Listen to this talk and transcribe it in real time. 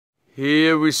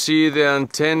Here we see the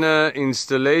antenna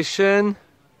installation.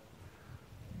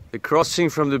 The crossing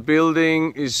from the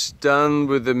building is done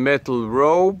with a metal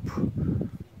rope.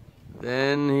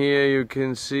 Then here you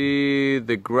can see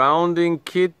the grounding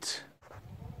kit.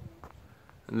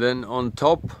 And then on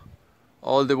top,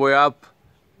 all the way up,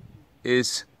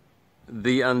 is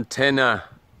the antenna.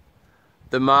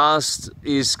 The mast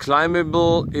is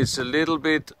climbable. It's a little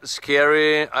bit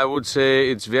scary. I would say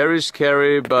it's very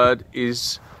scary, but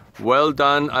is well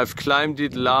done. I've climbed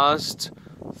it last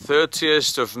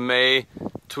 30th of May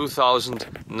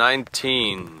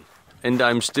 2019 and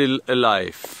I'm still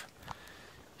alive.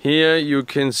 Here you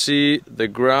can see the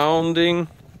grounding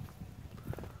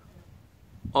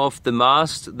of the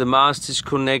mast. The mast is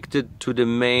connected to the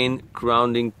main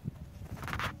grounding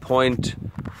point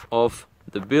of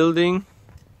the building.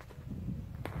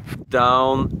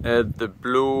 Down at the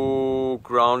blue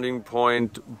grounding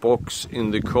point box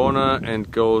in the corner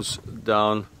and goes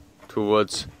down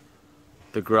towards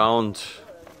the ground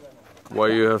where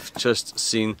you have just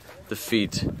seen the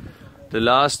feet. The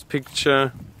last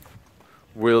picture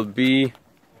will be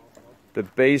the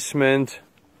basement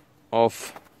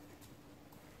of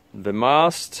the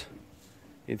mast.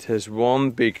 It has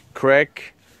one big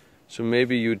crack, so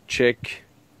maybe you check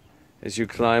as you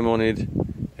climb on it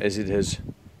as it has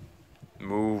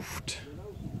moved.